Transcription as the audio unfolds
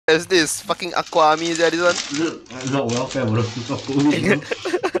is this? Fucking Aqua Army, is that this one? It's not welfare, bro. It's not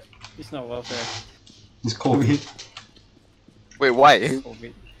COVID. It's not welfare. It's COVID. Wait, why?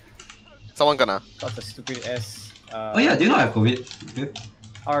 COVID. Someone gonna? Got the stupid ass. Oh yeah, do you not have COVID? Okay.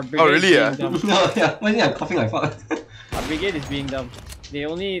 Our brigade really, is being dumb. No, yeah. Why am I coughing like fuck? Our brigade is being dumb. They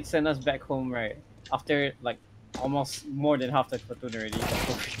only send us back home right after like almost more than half the platoon already.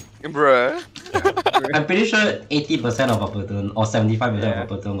 Bruh. I'm pretty sure 80% of our platoon or 75% of our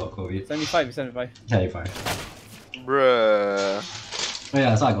platoon got COVID. 75. 75. Bruh. Oh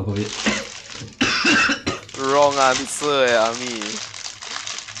yeah, so I got COVID. Wrong answer, Army.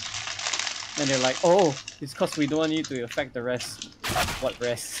 And they're like, oh, it's because we don't want you to affect the rest. What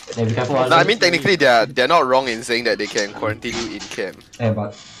rest? Hey, be careful. No, I mean technically they're not wrong in saying that they can quarantine you in camp. Hey,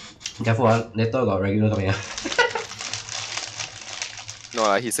 but be careful, later got regular coming out.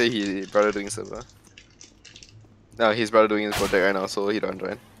 No, he said his brother doing server. No, his brother doing his project right now, so he don't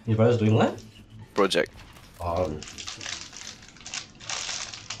join. Your brother's doing what? Project. How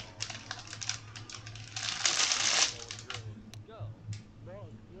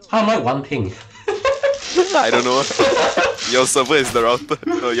am I one ping? I don't know. Your server is the router.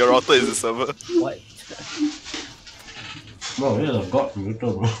 No, your router is the server. What? Bro, this is a god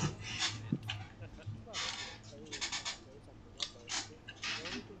computer, bro.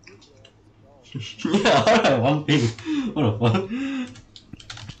 Yeah, how do I have one ping? What the fuck?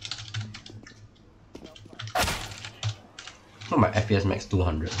 Not my FPS max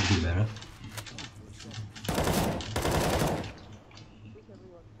 200, would be better.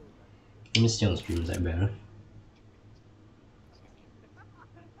 Let me see on the stream, is that better?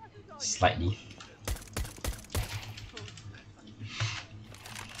 Slightly.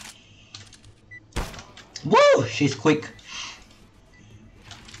 Whoa! She's quick!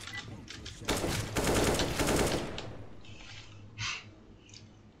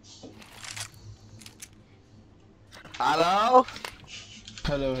 Hello?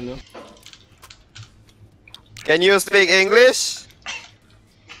 Hello. Can you speak English?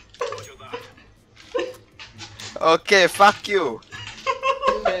 Okay, fuck you.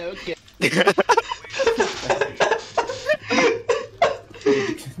 Okay.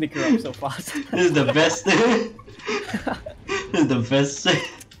 Sneak her up so fast. This is the best thing. This is the best thing.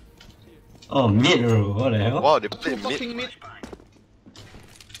 Oh, mid bro, what the hell? Wow, they play mid. Fucking mid.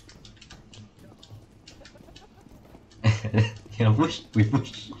 Can I push? We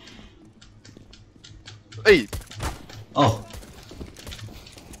push. Hey! Oh.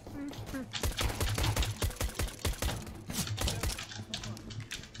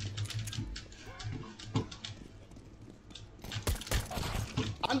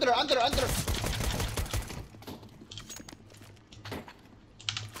 Under.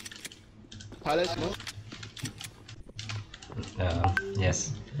 Palace, no?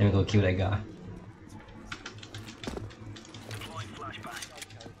 Yes. Let me go kill that guy.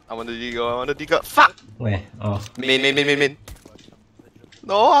 I want the deagle. Fuck! Where? Oh. Main.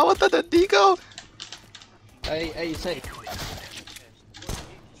 No, I wanted the deagle! Hey, say.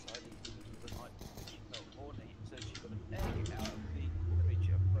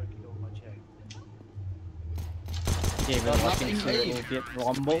 Okay, we're watching Soviet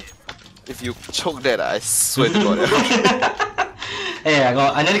Rumble. If you choke that, I swear to God. Hey,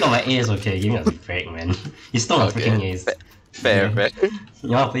 I nearly got my A's, okay. Give me a break, man. You stole my freaking A's. Fair.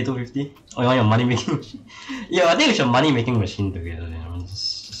 You wanna play 250? Or you want your money making machine? Yo, I think we should money making machine together, you know.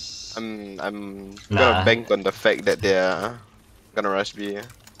 I'm gonna bank on the fact that they're gonna rush B.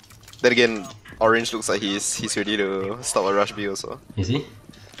 Then again, Orange looks like he's ready to stop a rush B also. You see?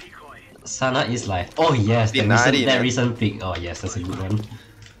 Sana is like, oh yes, that recent pick. Oh yes, that's a good one.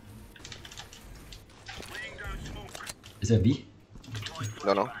 Is it a B?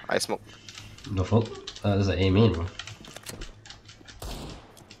 No, I smoke. No fuck. That's an A main, bro.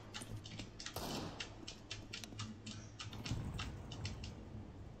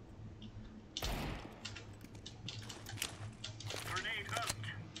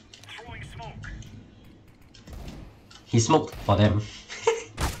 He smoked for them.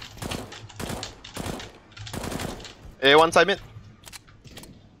 Hey, one side mid.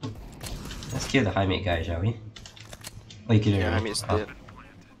 Let's kill the high mid guy, shall we? Oh, you killed him. Yeah, I missed it.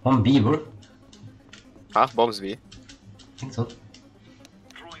 One B, bro. Huh? Bombs B. I think so.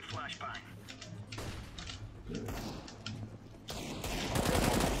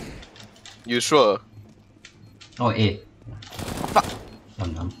 You sure? Oh, A. Fuck.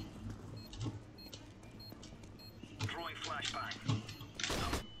 I'm dumb.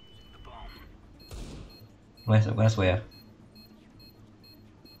 Where's where?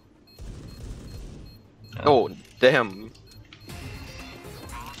 Oh, damn.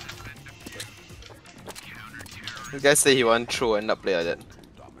 This guy say he want to throw and not play like that.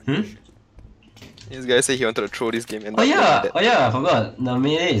 Hmm? This guy say he wanted to throw this game and Oh not play like yeah, that. oh yeah, I forgot. The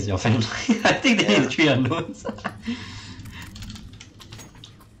melee is your family. I think they need 3 unknowns.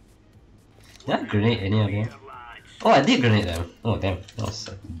 Did I grenade any of them? Oh, I did grenade them. Oh damn, that was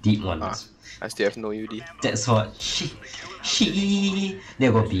a deep one. I still have no UD. That's what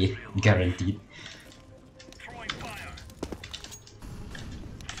there will be guaranteed.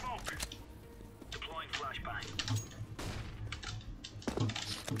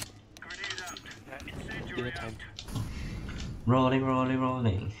 Dinner time. Rolling, rolling,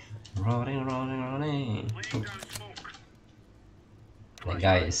 rolling. Rolling, rolling, rolling. That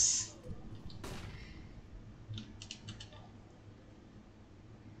guy is...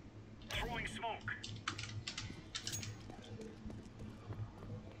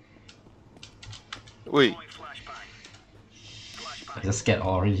 Wait. I just get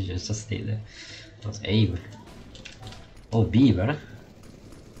orange, just stay there. That was A. Oh, B, brother.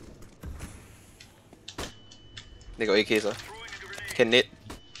 They got AKs, huh? Can nade.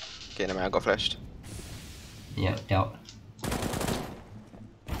 Okay, never mind, I got flashed. Yeah, out.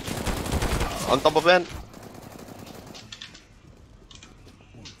 On top of that.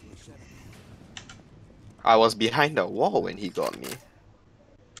 I was behind the wall when he got me.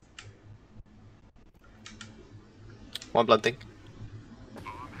 One planting.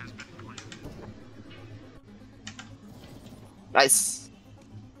 Nice.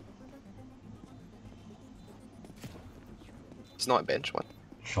 It's not a bench one.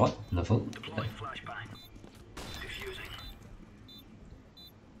 Shot, the foot.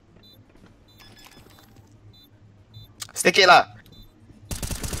 Stick it lah.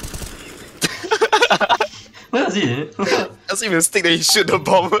 Where was he? Doesn't even stick that he shoot the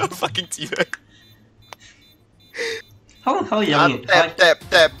bomb. Fucking teabag. How young? Tap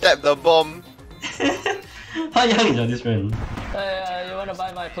the bomb. How young is your this friend? You wanna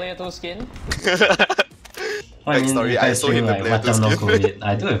buy my player 2 skin? Backstory, I saw him like, play watch this out, no game. COVID.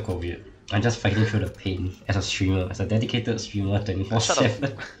 I do have COVID. I'm just fighting through the pain as a streamer, as a dedicated streamer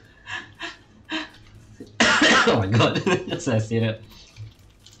 24/7. Oh my god, just as I say that.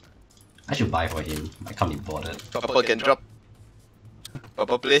 I should buy for him. I can't be bothered. Purple can drop.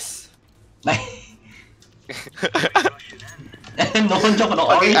 Purple please. Like, no one drop on the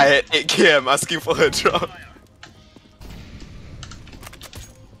I think orange. I had 8k, I'm asking for a drop.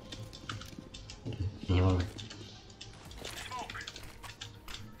 Yeah.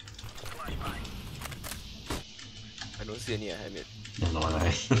 I don't see any I mid. No one,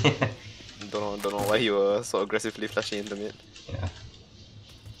 right? Don't know why he was so aggressively flashing into mid. Yeah.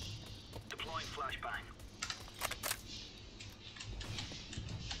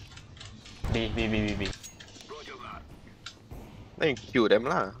 B. Then you kill them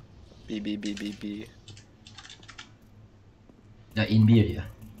lah. B. They're in B already.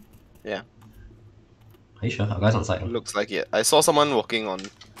 Yeah, Are you sure? Our guys on site. looks like it. I saw someone walking on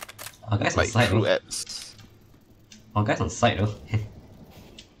Our guys on like site. through Though. apps. Our guys on site though.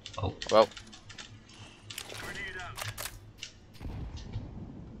 Oh. Well,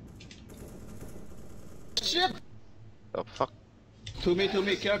 Shit! the fuck. To me, kill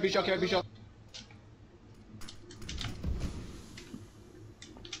Bishop. Yeah,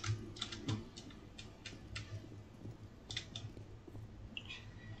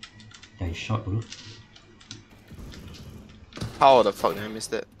 he's shot, bro. How the fuck did I miss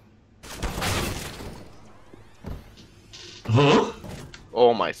that? Huh?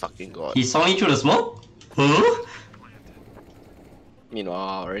 Oh my fucking god. He saw me through the smoke? Huh?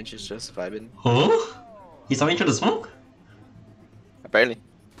 Meanwhile, Orange is just vibing. Huh? He saw me through the smoke? Apparently.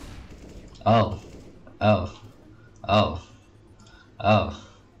 Oh. Oh. Oh. Oh.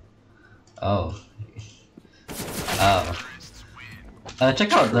 Oh. Oh.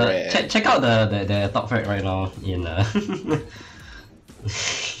 Check out the check out the top frag right now in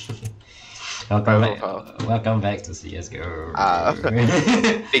welcome back to CS:GO.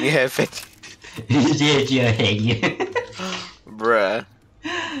 Big hair fetish. Bruh.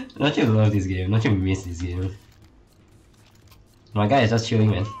 Don't you love this game? Don't you miss this game? My guy is just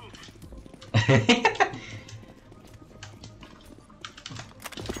chilling, man.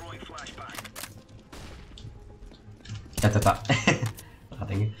 That's a top. I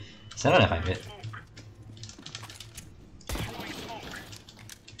think it's not a high bit.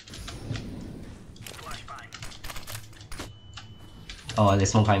 Oh, they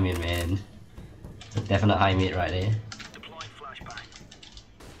smoke high mid, man. It's a definite high mid right there.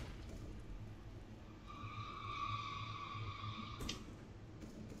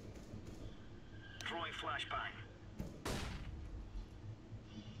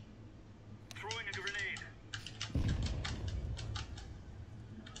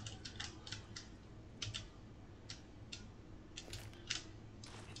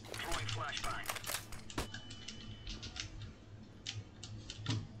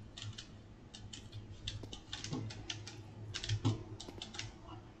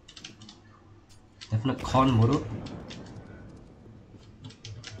 Definite con model.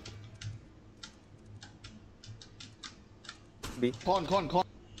 B. Con.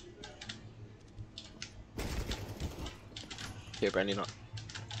 Okay, apparently not.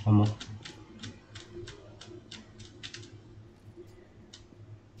 One more.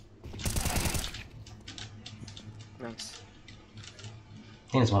 Nice.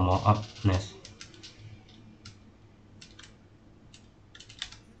 I think there's one more up. Nice.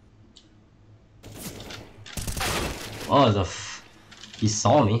 Oh, he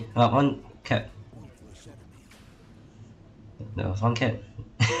saw me. One cat. There was one cat.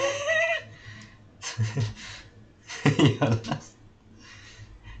 Yeah, last.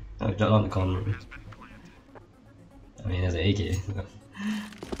 Oh, dropped on the corner. I mean, there's an AK.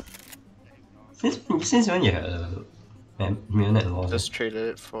 Since when you had a marionette law? Just traded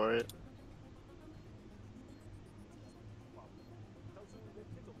it for it.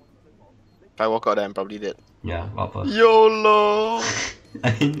 If I walk out there, I'm probably dead. Yeah, upper. YOLO!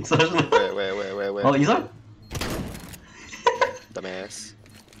 I mean, so Where? Oh, you saw? Dumbass.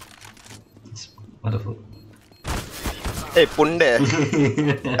 What the fuck? Hey, pun there!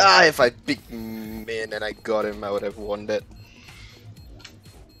 If I picked main and I got him, I would have won that.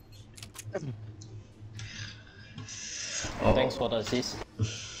 Oh. Thanks for the assist.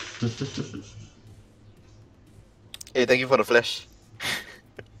 Hey, thank you for the flash.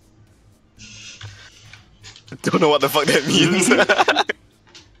 Don't know what the fuck that means.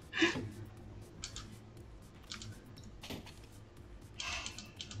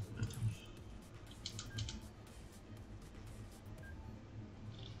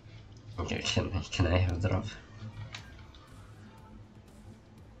 Okay, can I have a drop?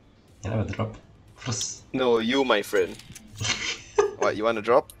 Can I have a drop? First. No, you, my friend. What, you want to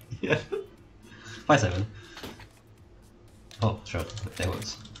drop? Yeah. 5-7. Oh, sure, that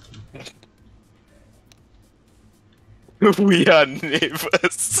works. We are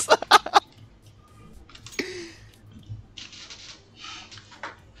neighbors.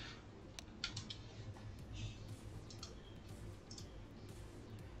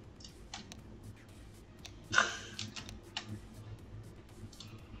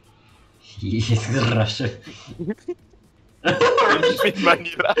 He's Russia. In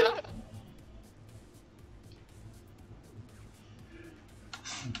Manila.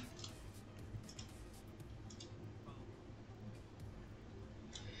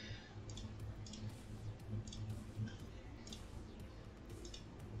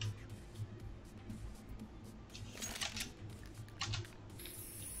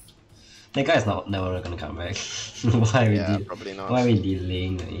 That guy's never gonna come back. Why are Yeah, we probably not. Why are we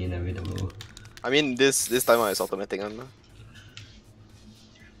delaying the inevitable? I mean, this time out is automatic on.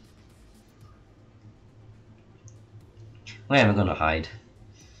 Why am I gonna hide?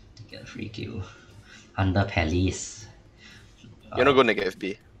 Get a free kill. Under police. You're not gonna get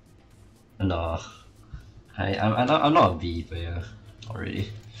FB. No. I'm not a B player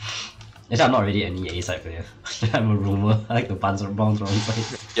already. Actually, I'm not really any A side player. I'm a roamer. I like to bounce around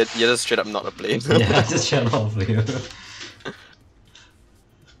sides. You're just straight up not a player. Yeah, I just shut off player.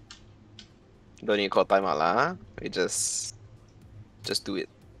 Don't need to call time out lah. We just do it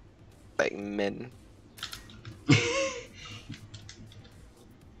like men.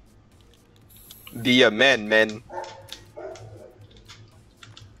 Be a man.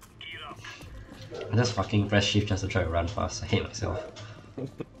 I just fucking press shift just to try to run fast. I hate myself.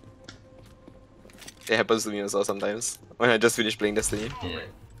 It happens to me as well sometimes when I just finished playing Destiny. Yeah.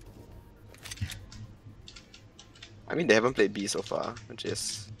 I mean, they haven't played B so far, which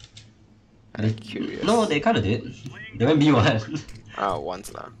is kinda curious. No, they kinda did. They went B1.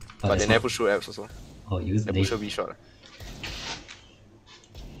 Once lah. Oh, But they that's never not- push through apps also. Oh, use They they. push a B shot.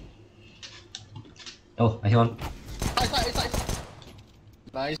 Oh, I hear one. Side.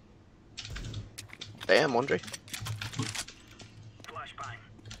 Nice. Damn, Andre.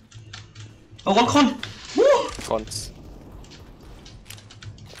 Oh, one con! Woo! Cons.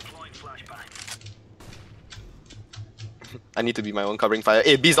 I need to be my own covering fire.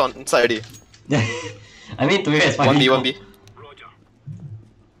 Hey, B's on side already. I mean, to be fair, it's fine. 1B, 1B.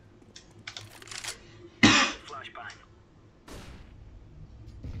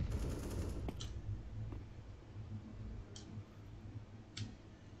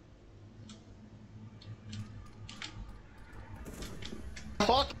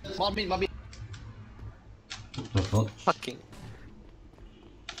 Fuck. Mommy. No fault. Fucking.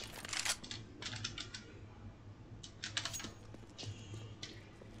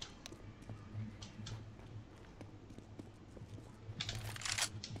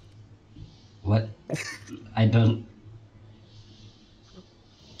 What? I don't.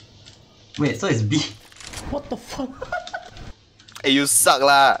 Wait, so it's B. What the fuck? Hey, you suck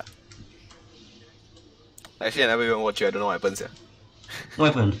lah. Actually, I never even watch you. I don't know what happens here.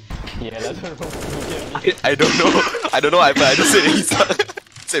 What happened? Yeah, I don't know. I don't know. I don't know what happened. I just said he suck.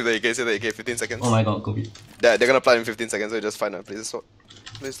 Save the AK, save the AK. 15 seconds. Oh my god, Kobe. They're gonna plant in 15 seconds, so you just find a place to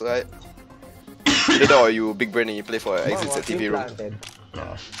place to hide. Either that or you big brain and you play for exits at TV room.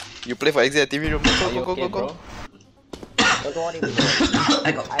 Yeah. You play for exit at TV room. Are you Go, okay, go, go, bro? go. Don't worry, bro.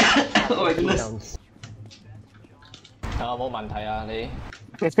 I got. Oh my goodness. 睇下有冇問題啊你？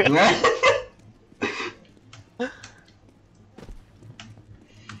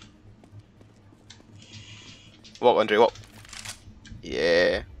 Walk, Andre, walk.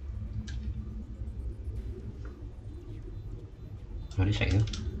 Yeah. Really check you.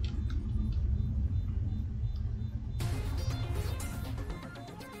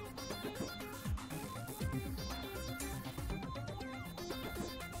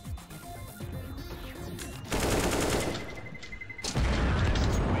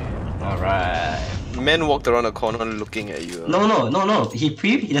 Alright. Man walked around the corner looking at you. No.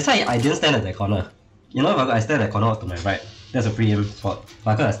 That's why I didn't stand at that corner. You know, if I stand at that corner to my right, there's a pre-aim spot.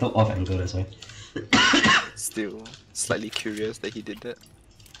 But I still off angle, that's why. Still slightly curious that he did that.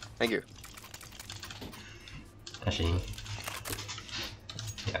 Thank you. Actually.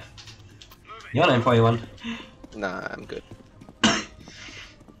 Yeah. You want M41? Nah, I'm good. Oh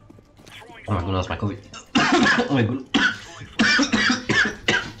my goodness, my COVID. Oh my goodness.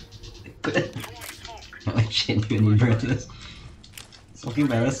 Oh shit, you need breathless. Smoking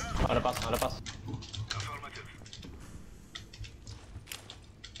barrels. Ada pas.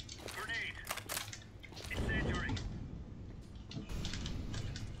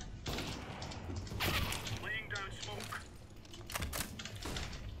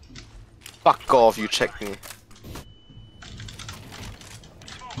 Fuck off, you checked me.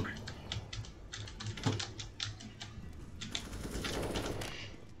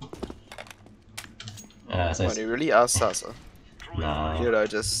 So Oh, it's, they really are sus. nah. Here are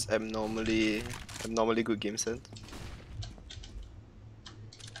just abnormally good game sense.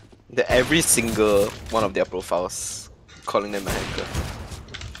 Every single one of their profiles calling them a hacker.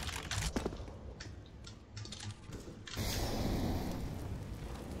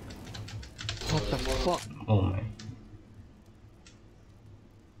 What the fuck? Oh my.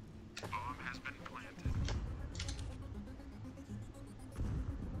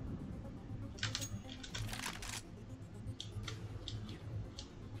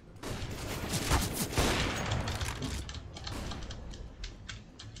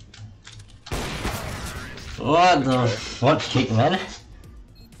 What the what kick, man?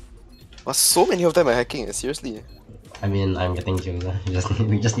 But so many of them are hacking, seriously. I mean, I'm getting kills. We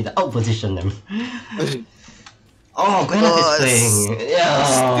just need to outposition them. Oh, Gwyneth is playing. Yeah.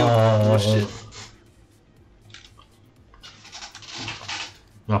 Still bullshit.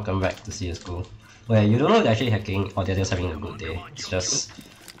 Welcome back to CS:GO. Wait, you don't know they're actually hacking, or they're just having a good day. It's just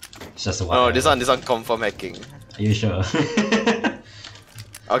one. Oh, this one confirm hacking. Are you sure?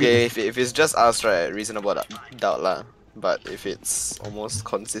 Okay, if it's just us, right, reasonable doubt lah. But if it's almost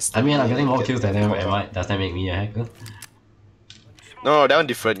consistent. I mean, I'm getting more kills than them. Does that make me a hacker? No, that one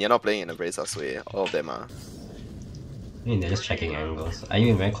different. You're not playing in a Brazos way. All of them are. I mean, they're just checking angles. Are you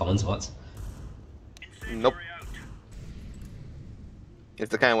in very common spots? Nope.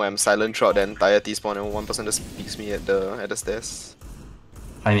 It's the kind where I'm silent throughout the entire T-spawn and one person just peeks me at the stairs.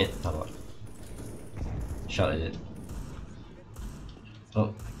 I mean, not what. Shot at it.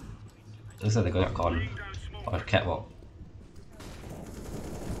 Oh. Looks like they're going up con. Or catwalk.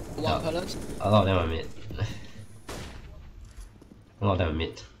 What colors? A lot of them are mid. A lot of them are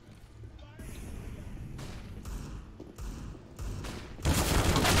mid.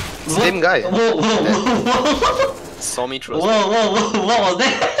 Same guy. Whoa! Saw me through. Whoa! What was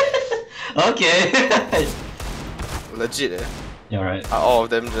that? Okay. Legit eh. You're right. All of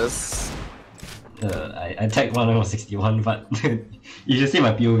them just. I tagged one of them was 61, but you should see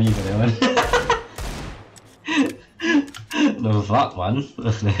my POV for that one. No fuck one.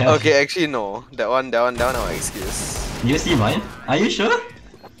 Okay, actually no. That one no excuse. Do you see mine? Are you sure?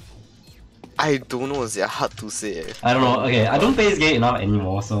 I don't know, it's hard to say. I don't know. Okay, I don't play this game enough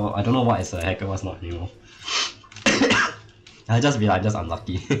anymore, so I don't know what is a hacker, what's not anymore. I'll just be like, just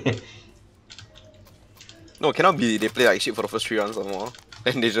unlucky. No, cannot be they play like shit for the first 3 rounds or more.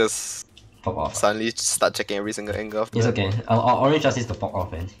 And they just Pop off. suddenly start checking every single angle after It's that. okay. Our orange just needs to pop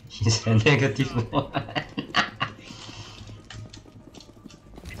off, man. He's a negative one.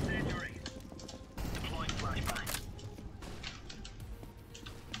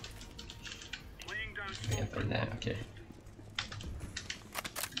 Yeah, from there, okay.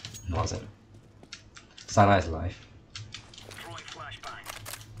 Wasn't. Sana is live.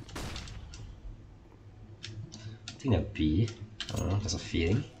 I think they're B. I don't know, there's a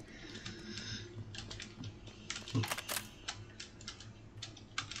feeling.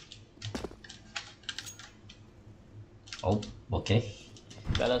 Oh, okay.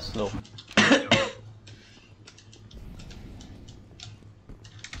 Better slow.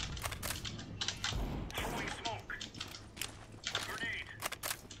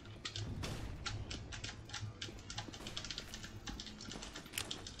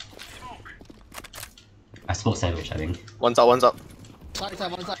 I smoked sandwich, I think. One's up, one's up.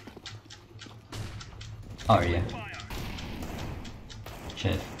 Side, one side. Oh, yeah.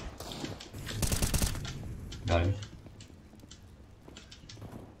 Shit. Got him.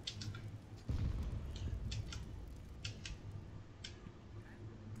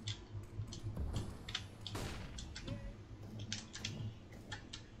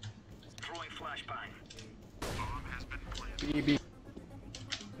 BB.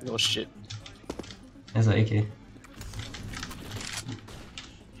 No shit. That's an AK.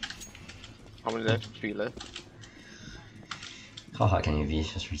 How many left? 3 left. How hard can you be?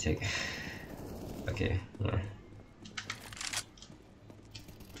 Just retake. Okay, yeah.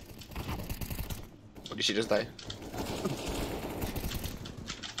 Or did she just die?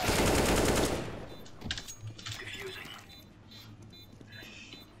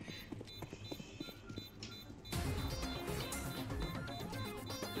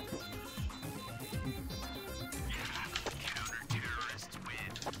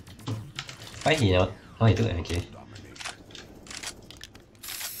 Why he not? Oh, he took an AK.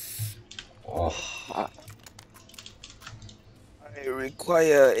 Oh, I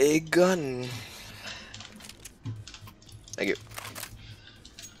require a gun. Thank you.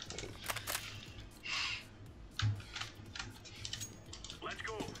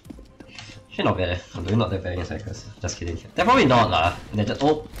 shit, not bad. I'm doing not that bad against hackers. Just kidding. They're probably not lah. They're just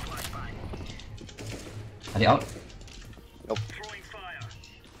oh. Are they out? Nope.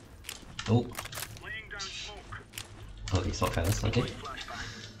 Oh. Oh, they smoke fellas. Okay.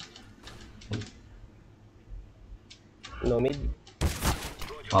 No mid.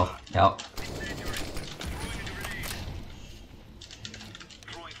 Oh, they're out.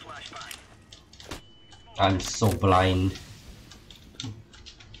 I'm so blind.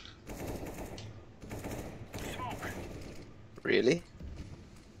 Really?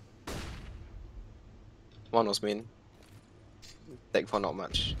 One was main. Tech for not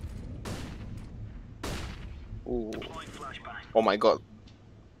much. Ooh. Oh my god.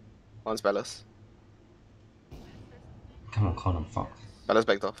 One's Palace. Come on, Connor, fuck. Palace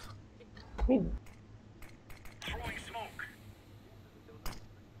backed off. Mid.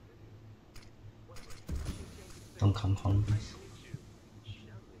 Don't come Connor, please.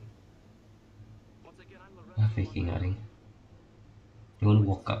 I'm faking, I think. They won't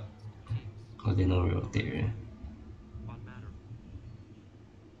walk up. Because they know we'll rotate, right?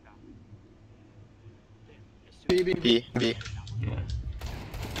 BB. B, B. Yeah.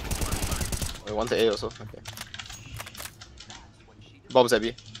 We want the A also. Okay. Bombs at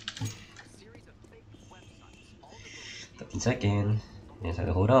B. 13 seconds. Yes, I have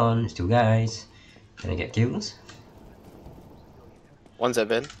to hold on. There's 2 guys. Can I get kills? One's at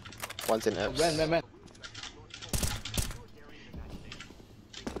Ben. One's in Fs. Man.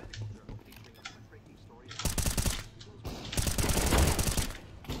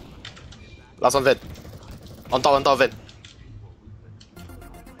 Last one Ven. On top of Ven.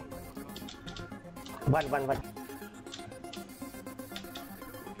 One.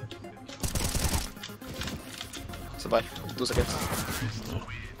 Survive. 2 seconds.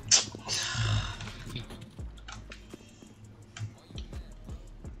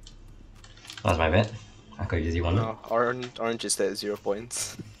 That was my bad. I could use you one. No, orange is at 0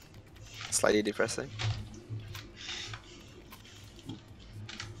 points. Slightly depressing.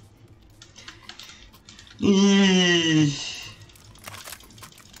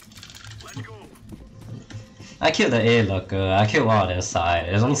 I killed the A lurker, I killed one on their side.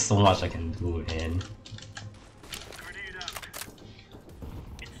 There's only so much I can do, man.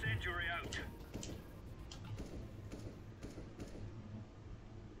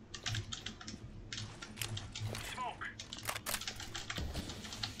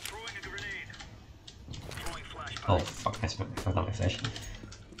 Oh fuck, I forgot my flash.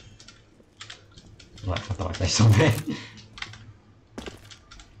 Oh, I forgot my flash so bad.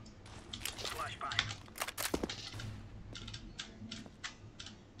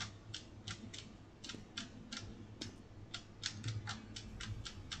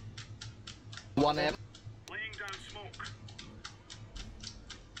 One M.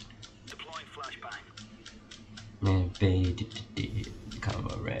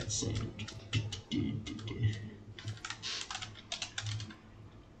 Cover red sand.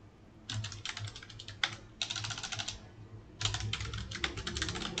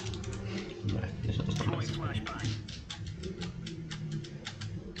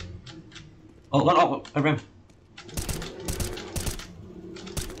 Oh, one out, I ran.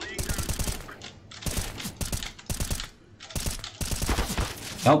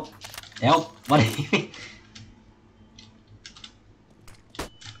 Help! Help! What do you mean?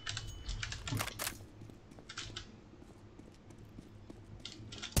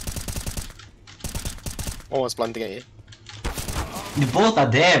 One was planting at you. They both are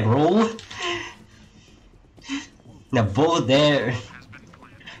there, bro! They're both there!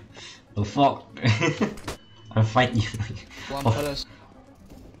 The fuck? I'm fighting you. One Oh. palace.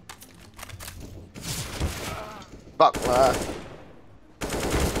 Fuck lah.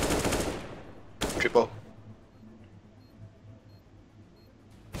 Triple.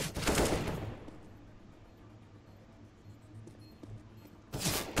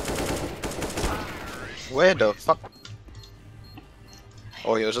 Where the fuck?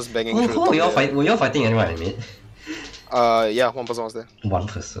 Oh, he was just banging through. Who were you all fighting? Were you all fighting anyone I made? Yeah, one person was there. One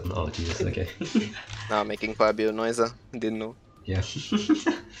person. Oh Jesus. Okay. Nah, making quite a bit of noise. Didn't know. Yeah.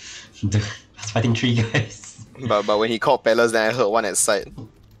 Dude, I was fighting 3 guys. But when he called palace, then I heard one at side.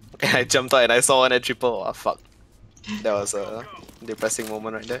 And I jumped out and I saw one at triple. Ah, fuck. That was a depressing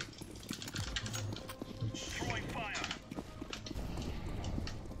moment right there.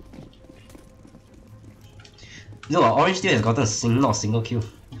 Dude, our orange team has gotten not a single kill.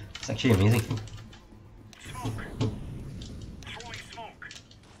 It's actually amazing.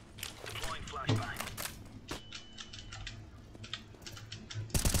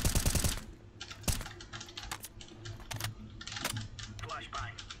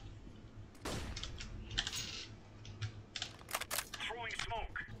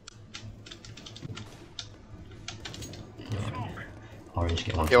 Orange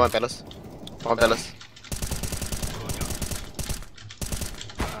get one. Here, one palace. One palace.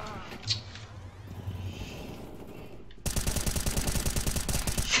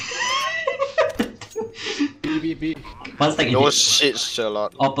 B. One stack 89. No shit,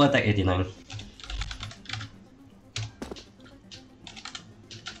 Sherlock. Upper tag 89.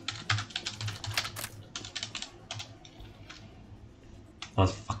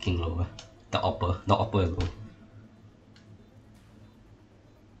 One's fucking low. The upper is low.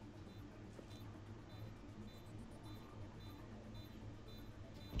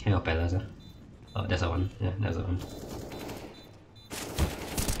 Can you palace? Oh, there's a one. Yeah, there's a one.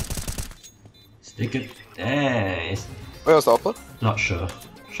 Stick it. Nice. Where was the upper? Not sure.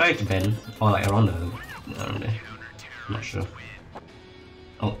 Try to bend or like around there. Not sure.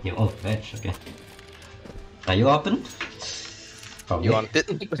 Oh, you bench. Okay. Are you open? Probably. You want it?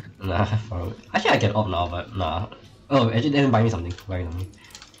 Nah, probably. Actually, I can opt now, but nah. Oh, actually, then buy me something. Buy me something.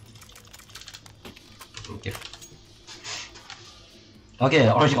 Okay.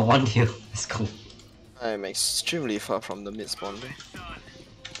 Okay, orange got 1 kill. Let's go. I'm extremely far from the mid spawn there.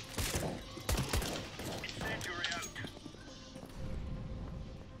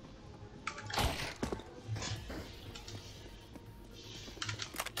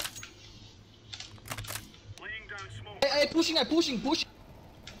 Hey, pushing.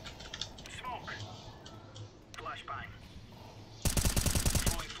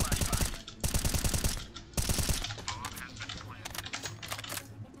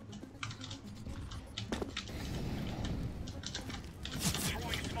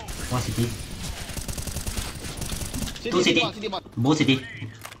 One city. City, Two city. City one. Both city. Did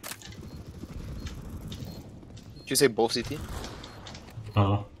you say both city?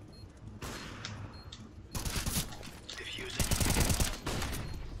 Oh.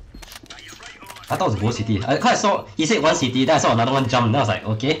 I thought it was both city. Cause I saw he said 1 city, then I saw another one jump, and I was like,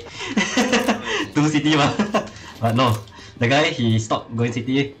 okay. 2 city ma. But no. The guy he stopped going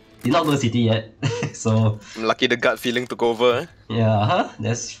city. Did not go city yet. So I'm lucky the gut feeling took over. yeah,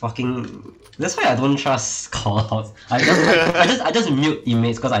 that's fucking. That's why I don't trust callouts. I just mute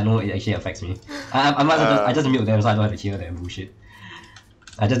teammates because I know it actually affects me. I just mute them so I don't have to hear that bullshit.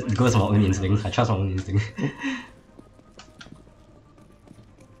 I just go to my own instinct. I trust my own instinct.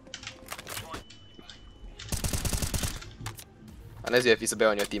 Unless you have Isabel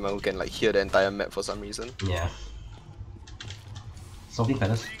on your team who can like hear the entire map for some reason. Yeah. Solving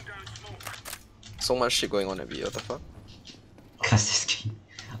palace. So much shit going on at B, what the fuck? Cause this game.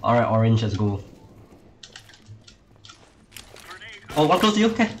 Alright, orange, let's go. Oh, one close to you,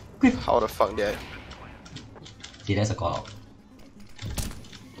 okay. Quick. How the fuck did I... See, that's a call out.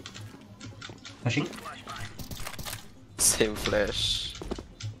 Flashing. Tame flash.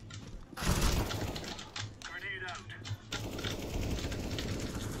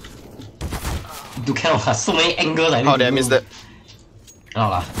 Dude, cannot have so many angles. How did I miss that? Oh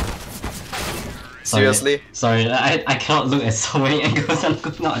lah. Seriously? Sorry, I cannot look at so many angles. I'm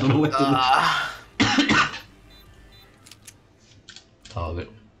good now. I don't know what to do. Oh, good.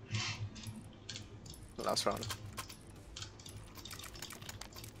 Last round.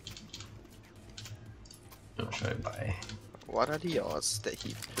 Not sure by. What are the odds that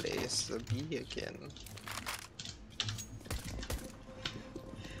he plays a B again?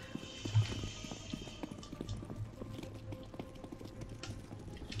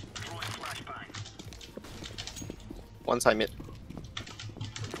 One side mid.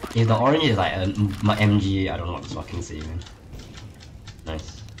 If the orange is like my MG, I don't know what to fucking say, man.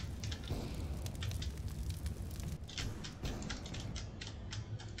 Nice.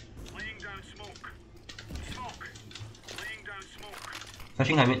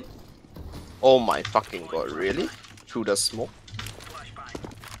 Flashing high mid. Oh my fucking god, really? Through the smoke?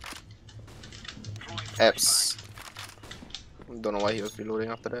 Apps. Don't know why he was reloading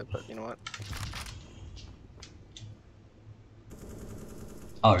after that, but you know what?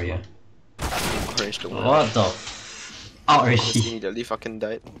 Oh yeah. Orange to win. What the? Oh Just really? immediately fucking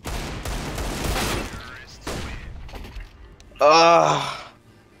died. Ah,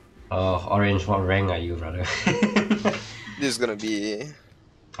 Oh, orange. What rank are you, brother? this is gonna be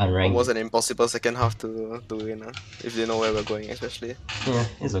Unranked. almost an impossible second half to win, if they know where we're going, especially. Yeah,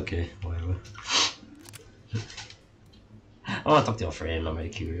 it's okay. Whatever. I want to talk to your friend. I'm very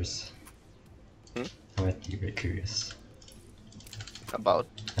curious. Hmm? I'm very curious. About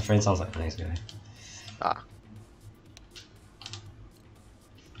My friend sounds like a nice guy. ah,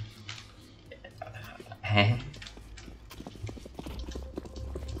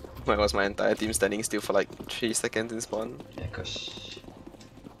 why was my entire team standing still for like 3 seconds in spawn? Yeah, cause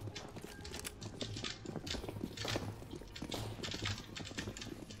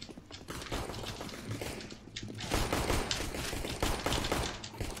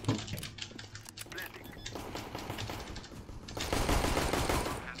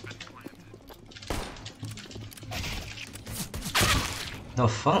the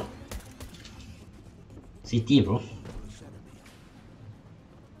fuck? CT, bro.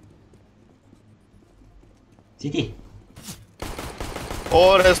 CT.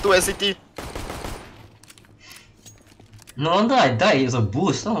 Oh, there's 2 SCT. No wonder I died. It was a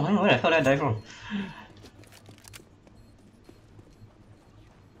boost. Oh, where the hell did I die from?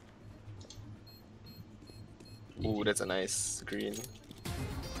 Ooh, that's a nice green.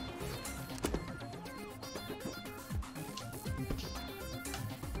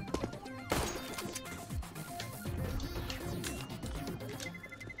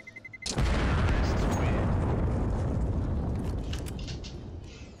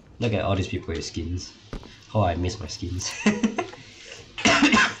 Look at all these people with skins. How I miss my skins.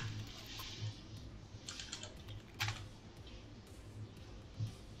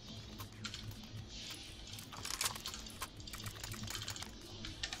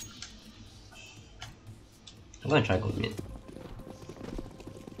 I'm gonna try go mid.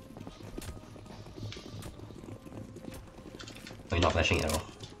 Oh, you're not flashing at all.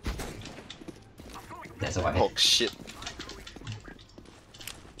 That's a white. Oh shit.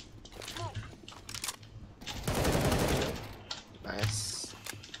 Nice.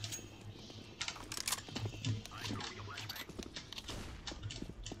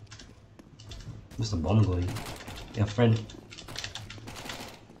 Where's the bomb going? Your friend.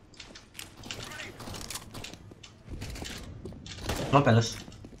 One palace.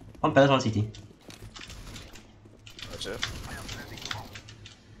 One palace, one CT. Gotcha.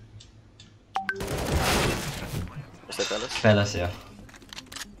 What's that, Palace? Palace, yeah.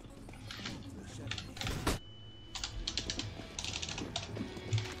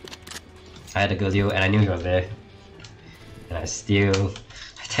 I had a Galileo and I knew he was there. And I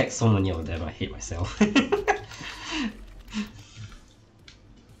tagged so many of them, I hate myself. I'm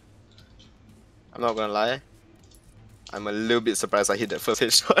not gonna lie. I'm a little bit surprised I hit that first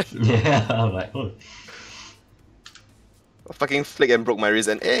headshot. Yeah, I'm like, oh. I fucking flick and broke my wrist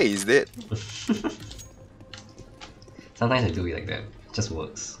and hey, he's dead. Sometimes I do it like that. It just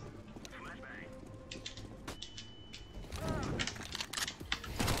works.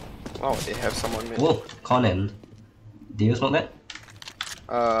 Wow, they have someone mid. Whoa, Conan. Did you smoke that?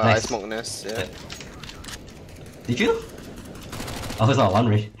 I Nice. smoked Nest, yeah. Did you? Oh, it's not one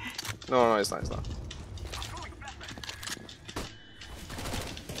ray. No, it's not, it's not.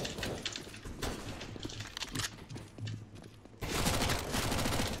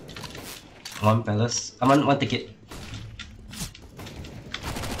 One palace. I'm on one ticket.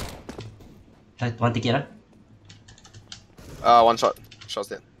 One ticket, One shot. Shot's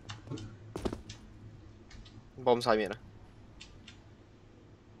dead. Bomb's high mid.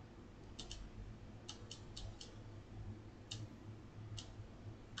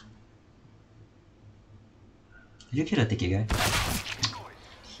 Did you kill the ticket guy?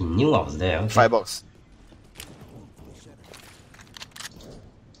 He knew I was there. Okay. Firebox.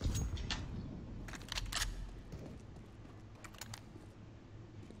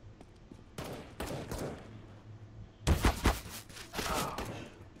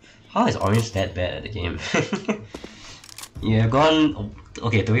 How is Orange that bad at the game? You have gone...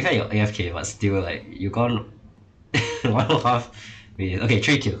 Okay, to be fair, you're AFK, but still, like, you've gone 1.5 with... Okay,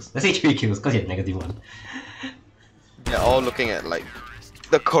 3 kills. Let's say 3 kills, because you had -1. They're all looking at like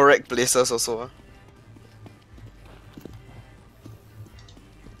the correct places also.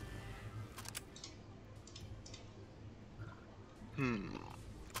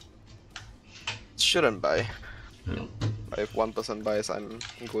 Shouldn't buy. No. But if one person buys, I'm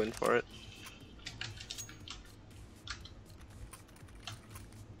going for it.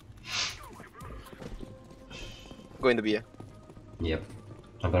 Going to be a. Yep.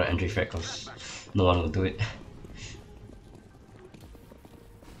 I got an entry frag because no one will do it.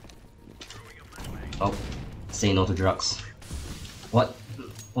 Oh. Say no to drugs. What?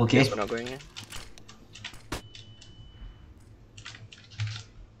 Okay. Guess we're not going here.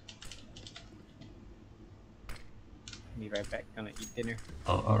 Be right back. Gonna eat dinner.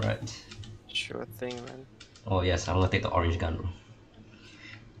 Oh, alright. Sure thing, man. Oh yes, I'm gonna take the orange gun, bro.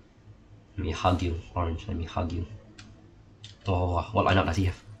 Let me hug you, orange. Let me hug you. Oh, what lineup does he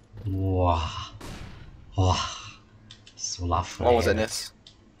have? Wow. Wow. Solar flare. What was that, Ness?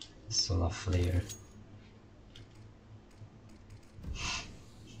 Solar flare.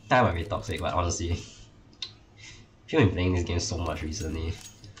 That might be toxic, but honestly, if you've been playing this game so much recently,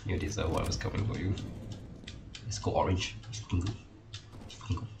 you deserve whatever's coming for you. Let's go orange. Let's fucking go. Let's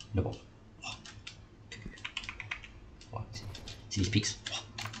fucking go. The ball. Wow. See these peaks?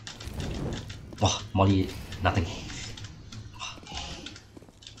 Wow, Molly, nothing.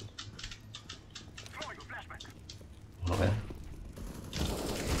 Not bad.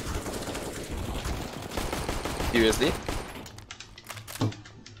 Seriously?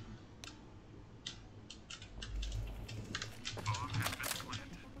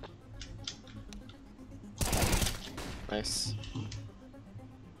 Nice.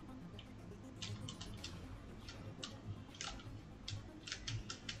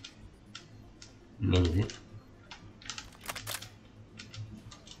 Main is it?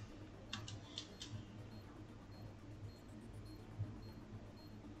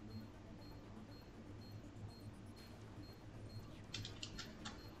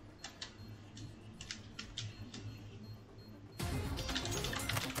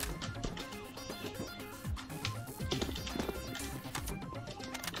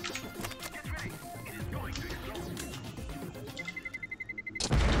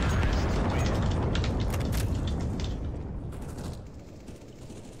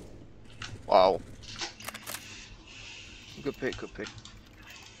 Wow. Good pick, good pick.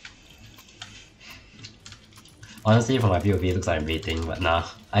 Honestly, from my POV, it looks like I'm baiting, but nah.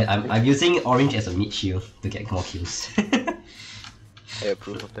 I'm using orange as a mid shield to get more kills. I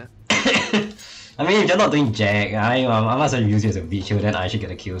approve of that. I mean, if you're not doing jack, I might as well use it as a mid shield, then I should get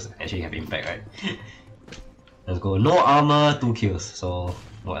the kills, actually have impact, right? Let's go. No armor, 2 kills. So,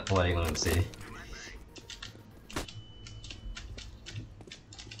 what are you gonna say?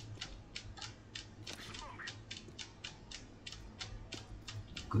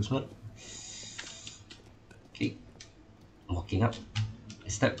 Good smoke. Okay. Walking up.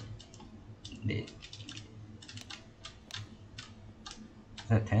 Step. Dead. Is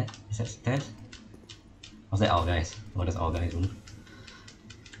that Ted? Is that Ted? Or is that our guys? Oh, that's our guys.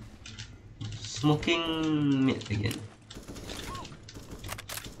 Smoking mid again.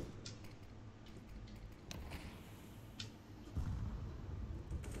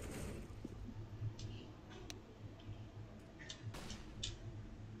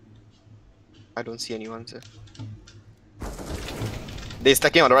 I don't see anyone, sir. They're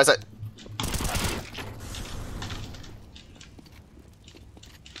stacking on the right side.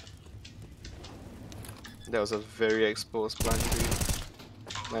 That was a very exposed plant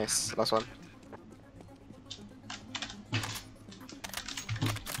tree. Nice, last one.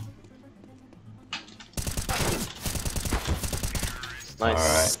 Nice.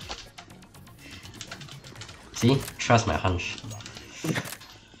 Alright. See? Trust my hunch.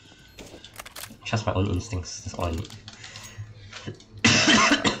 Trust my own instincts, that's all I need.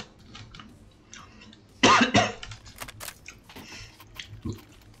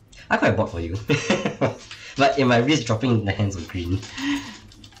 I quite bought for you. But in my wrist dropping in the hands of green.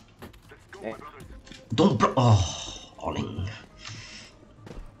 Eh. Don't block. Oh, Oling.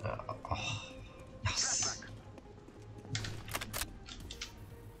 Oh, yes.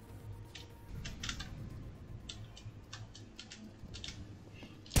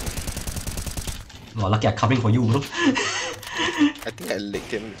 Well, lucky I'm covering for you, bro. I think I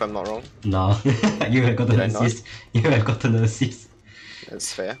licked him if I'm not wrong. No, you have gotten Did I an not? assist. You have gotten an assist.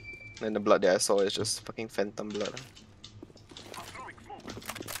 That's fair. And the blood that I saw is just fucking phantom blood.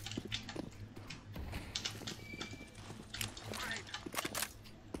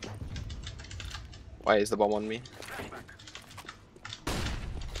 Why is the bomb on me?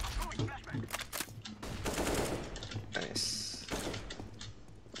 Nice.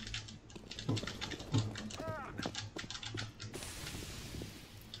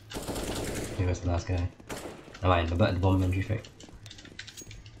 Here goes the last guy. Alright, the bomb entry fact.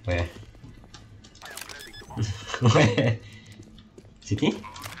 Where? Where? City?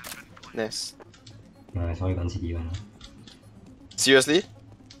 Nice. No, it's probably gone city one. Seriously?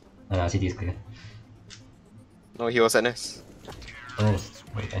 No, city is clear. No, he was NS. Oh,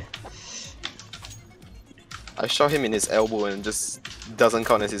 okay. I shot him in his elbow and just doesn't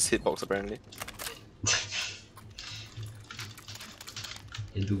count as his hitbox apparently.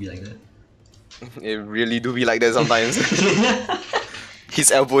 It do be like that. It really do be like that sometimes. His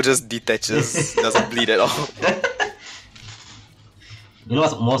elbow just detaches, doesn't bleed at all. You know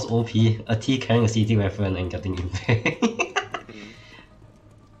what's most OP? A T carrying a CT weapon and getting impact.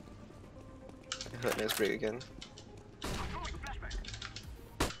 I heard let's break again.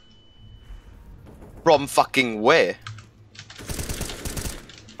 From fucking where?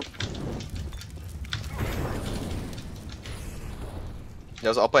 There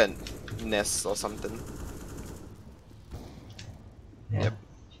was upper and nest or something. Yeah. Yep.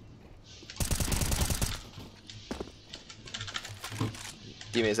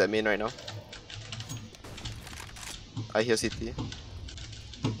 Teammates at main right now. I hear CT.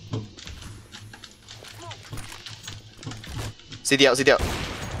 CT out, CT out.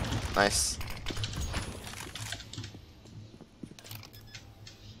 Nice.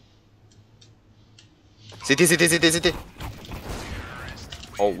 CT.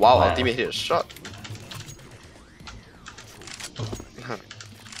 Oh wow, Wow. our teammate hit a shot.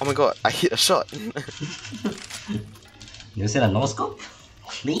 Oh my god, I hit a shot. You said a no scope?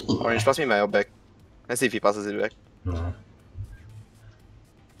 Clean. Orange, pass me my back. Let's see if he passes it back. No.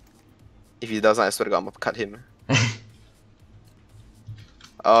 If he doesn't, I swear to god, I'm gonna cut him.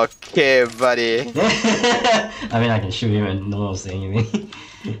 Okay, buddy. I mean, I can shoot him and no one will say anything.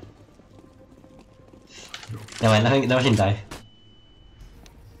 Never mind, let him die.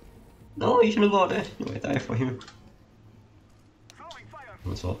 No, you shouldn't go out there. You might die for him.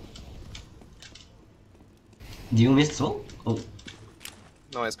 What's up? Do you miss smoke? Oh.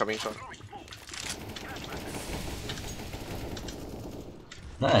 No, it's coming shot.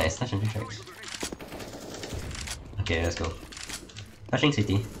 Nice, touch and tracks. Okay, let's go. Touching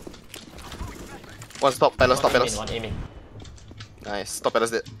city. One stop, Palace, stop, One aiming, Palace. one aiming. Nice, stop,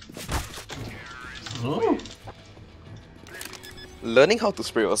 Palace dead. Ooh. Learning how to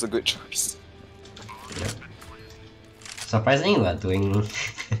spray was a good choice. Yeah. Surprisingly, we're doing.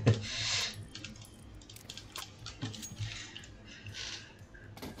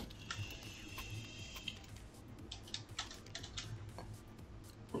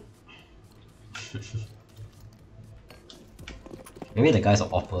 Maybe the guys are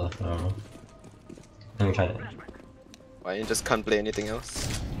offer. I don't know. Let me try that. Why you just can't play anything else?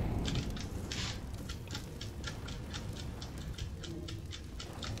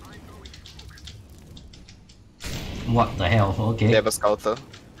 What the hell? Okay. They have a scouter.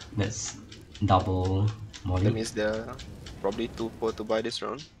 That's double That molly. means they're probably too poor to buy this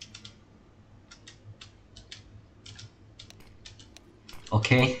round.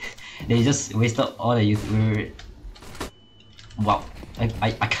 Okay. They just wasted all the use. Wow. I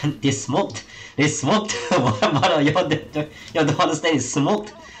can't. They smoked. They smoked. What are y'all? Y'all don't understand. It's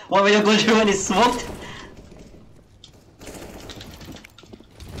smoked. What were you going through when it's smoked?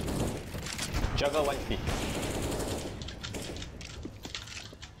 Juggle 1 feet.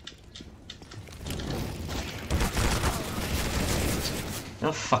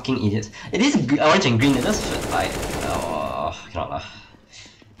 You fucking idiots. It is orange and green. It just feel like. Oh, cannot lah.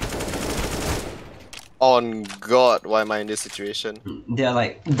 On God, why am I in this situation? They're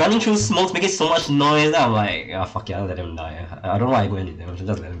like running through smokes, making so much noise. I'm like, ah, fuck it, I'll let them die. I don't know why I go into them. I should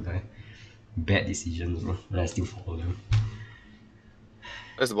just let them die. Bad decisions, bro. And I still follow them.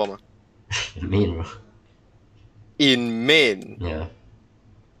 Where's the bomber? In main, bro. In main. Yeah.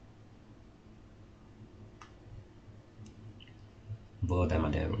 Both of them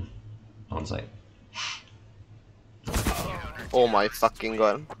are there, on site. Oh my fucking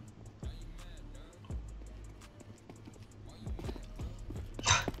god.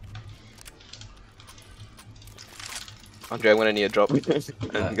 Andre, I'm gonna need a drop.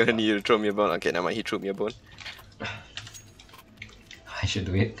 I'm gonna need you to throw me a bone. Okay, never mind, he threw me a bone. I should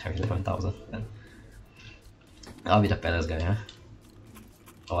do it. I really 1,000. I'll be the Palace guy, huh?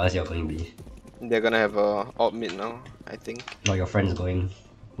 Oh, unless you're going B. They're gonna have a alt mid now, I think. No, your friend's going.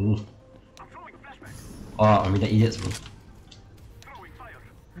 Ooh. Oh, I mean the idiots, bro.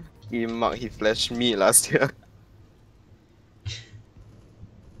 He flashed me last year.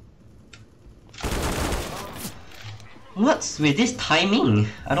 What's with this timing?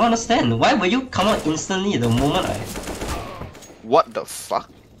 I don't understand. Why will you come out instantly the moment I... What the fuck?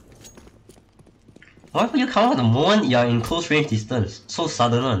 Why will you come out the moment you're in close range distance? So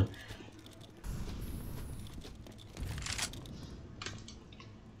sudden one.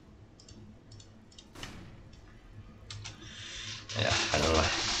 Yeah, I don't know.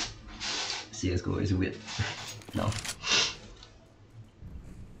 CSGO is weird. No.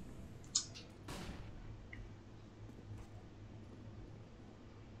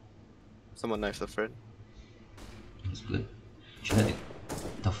 Someone knifed a friend. That's good. Should I...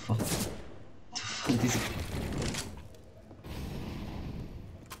 The fuck? The fuck this...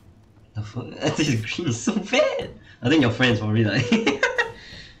 The fuck? This green is so bad! I think your friends probably like...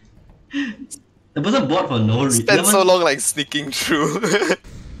 The person bought for no reason. Spent so long like sneaking through.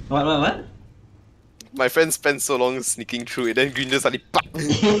 What? My friend spent so long sneaking through it, then green just suddenly pop.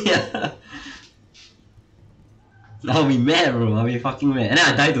 Yeah. I'll be mad, bro. I'll be fucking mad. And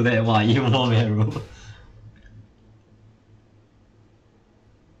then I die to that. Wow, even more mad, bro.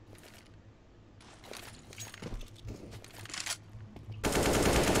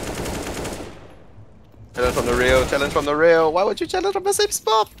 Challenge from the rail, challenge from the rail. Why would you challenge from the same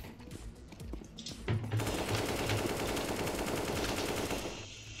spot?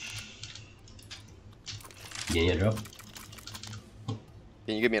 Yeah, drop.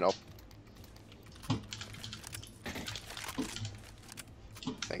 Can you give me an op?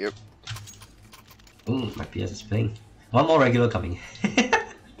 Thank you. Ooh, my PS is playing. One more regular coming.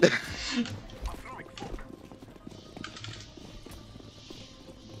 They're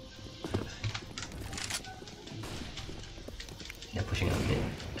pushing out a bit.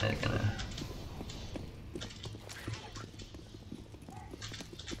 They're gonna...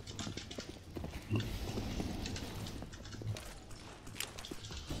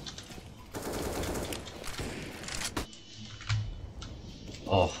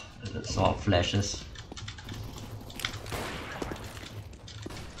 Oh, that's all flashes.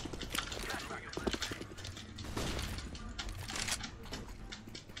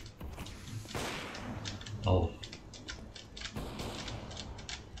 Oh.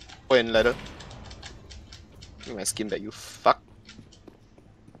 Point ladder. Give me my skin back, you fuck.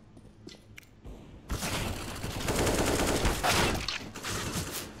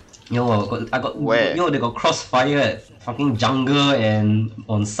 Yo, I got Where? Yo, they got crossfire at fucking jungle and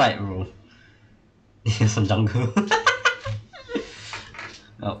on site, bro. Some jungle.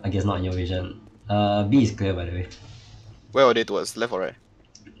 Oh, I guess not in your vision. B is clear, by the way. Where are they towards? Left or right?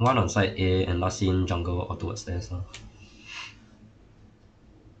 One on site A and last seen jungle or towards there, so.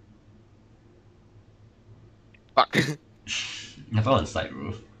 Fuck. Never on site,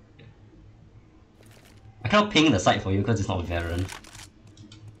 bro. I cannot ping the site for you because it's not Varen.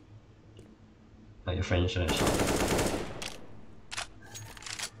 But your friend should have shot.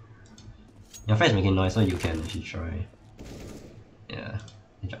 Your friend's making noise, so you can if you try. Yeah,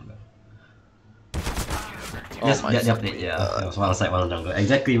 the jungle. Oh Yes, my yeah, there was one on site, one on jungle.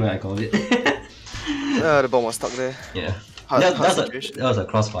 Exactly where I called it. The bomb was stuck there. Yeah. Hard That situation. was a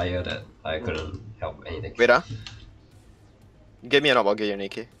crossfire that I couldn't help anything. Wait Get me an op, I'll get you an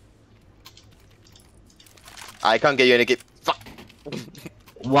AK. I can't get you an AK. Fuck!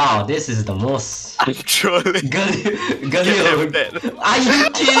 Wow, this is the most I'm trolling. gully Get of... that. Are you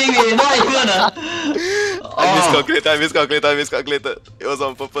kidding me? Not even a... I miscalculated. It was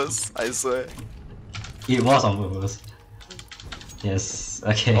on purpose, I swear. It was on purpose. Yes,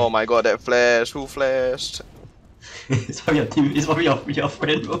 okay. Oh my god, that flash. Who flashed? It's probably your team, it's probably your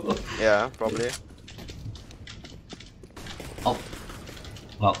friend, bro. Yeah, probably. Oh.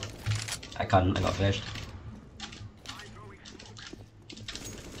 Well, I got flashed.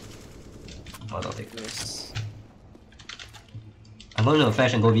 Oh, I'll take this. Nice. I'm going to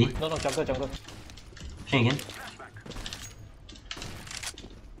flash and go B. No, jungle. Shane again.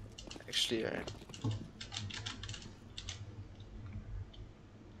 Actually, right.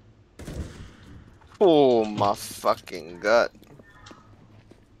 Oh my fucking god.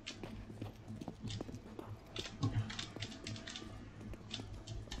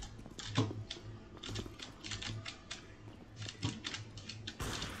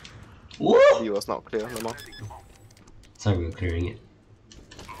 He was not clear, no more. Sorry, we were clearing it.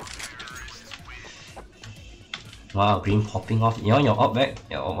 Wow, green popping off. You want your op back?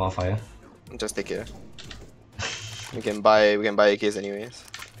 Yeah, op on fire. Just take it. We can buy AKs anyways.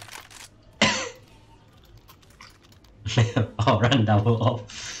 Oh, run double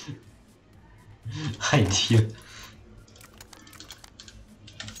off. Ideal.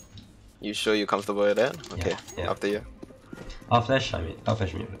 You sure you're comfortable with that? Okay, yeah. after you. I'll flash, I'll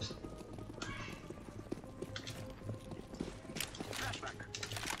flash me first.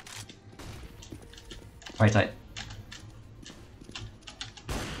 Right side.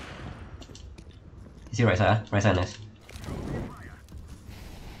 You see right side, huh? Right side, nice.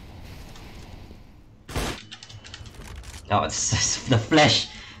 Oh, it's the flash!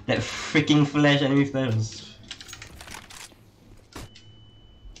 That freaking flash, enemy flash was...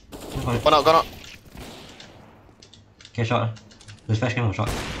 Gone out! Okay, shot. This flash came from shot.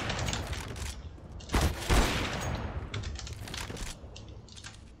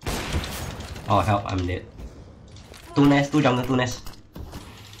 Oh help, I'm dead. Two nest, two jungle, two nest.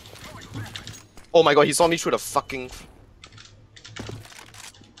 Oh my god, he saw me through the fucking...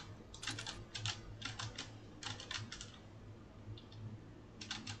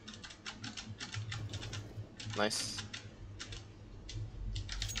 Nice.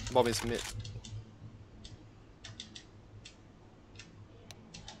 Bomb is mid.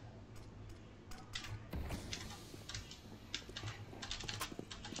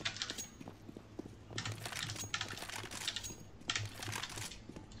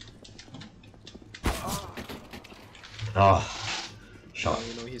 Oh, shot.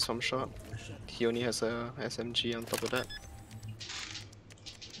 You know he's from shot. He only has a SMG on top of that.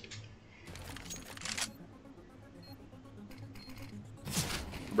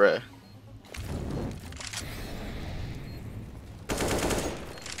 Bruh.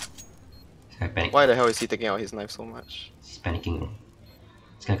 I panic. Why the hell is he taking out his knife so much? He's panicking.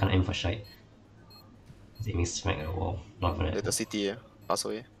 This guy can't aim for shite. He's aiming smack at the wall. Not for that. The city, pass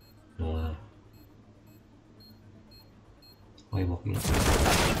away. No. Why are you walking?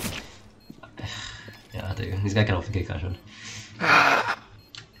 Yeah, I tell you, this guy cannot forget caution.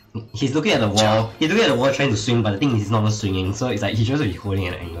 He's looking at the wall. He's looking at the wall trying to swing, but the thing is he's not even swinging, so it's like he's supposed to be holding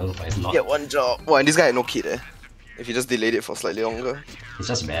an angle, but it's not. Yeah, one job. Wow, and this guy had no kit If he just delayed it for slightly longer. It's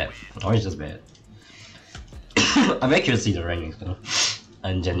just bad. Orange is just bad. I'm very curious to see the rankings though.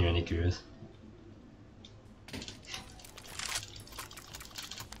 I'm genuinely curious.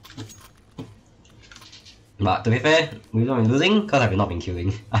 But to be fair, we've not been losing because I've not been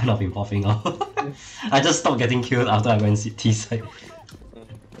killing. I've not been popping off. I just stopped getting killed after I went T side.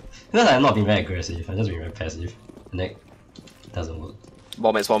 Because I've not been very aggressive, I've just been very passive. And that doesn't work.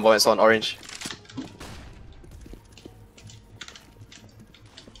 Bomb and spawn, orange.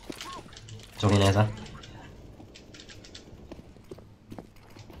 It's okay, nice, huh?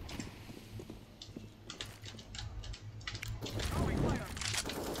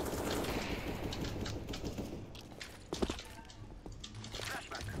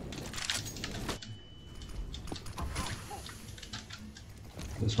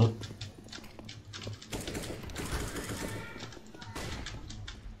 This one.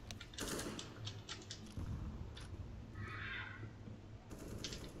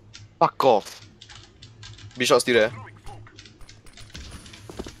 Fuck off. B-shot still there.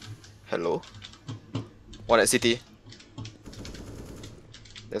 Hello? One at city.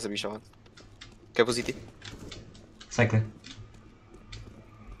 There's a B-shot one. Careful city. Cycle.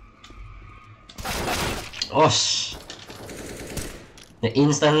 Oh sh. The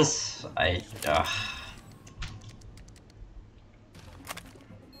instance I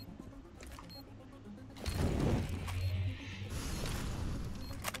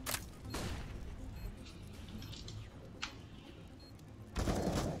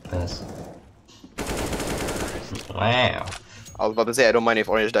Pass. Wow. I was about to say I don't mind if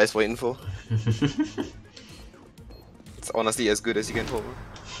orange dies for info. It's honestly as good as you can hope.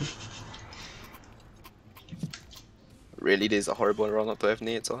 Really, this is a horrible round not to have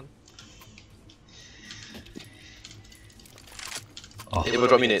nades on. Oh. It will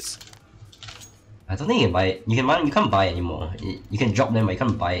drop me nades. I don't think you can buy it. You can't buy anymore. You can drop them, but you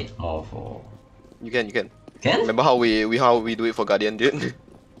can't buy it more for. You can. Can? Remember how we do it for Guardian, dude?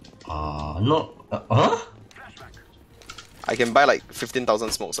 No. Huh? I can buy like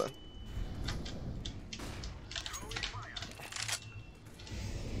 15,000 smokes.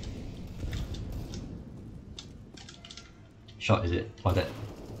 Shot is it? Oh that.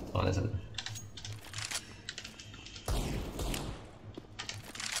 Oh that's it.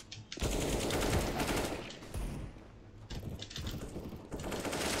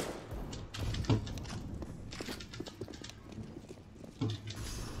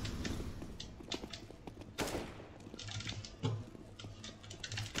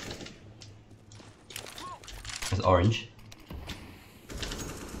 It's orange.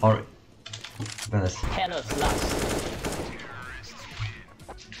 Or Bella's. Hannah last.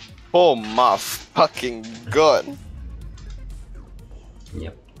 Oh my fucking god.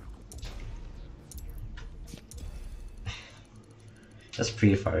 Yep. That's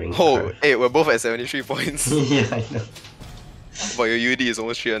pre-firing. Oh, hey, we're both at 73 points. Yeah, I know. But your UD is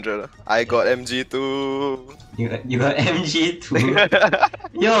almost 300. I got MG2. You got MG too.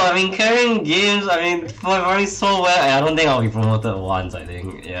 Yo, I mean carrying games. I mean performing so well. I don't think I'll be promoted once. I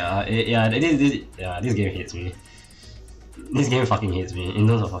think. Yeah, this game hates me. This game fucking hates me in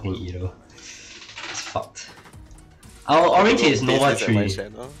terms of fucking Edo. It's fucked. Our orange is Nova 3.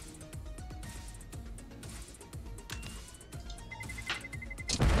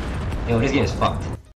 Yo, this game is fucked.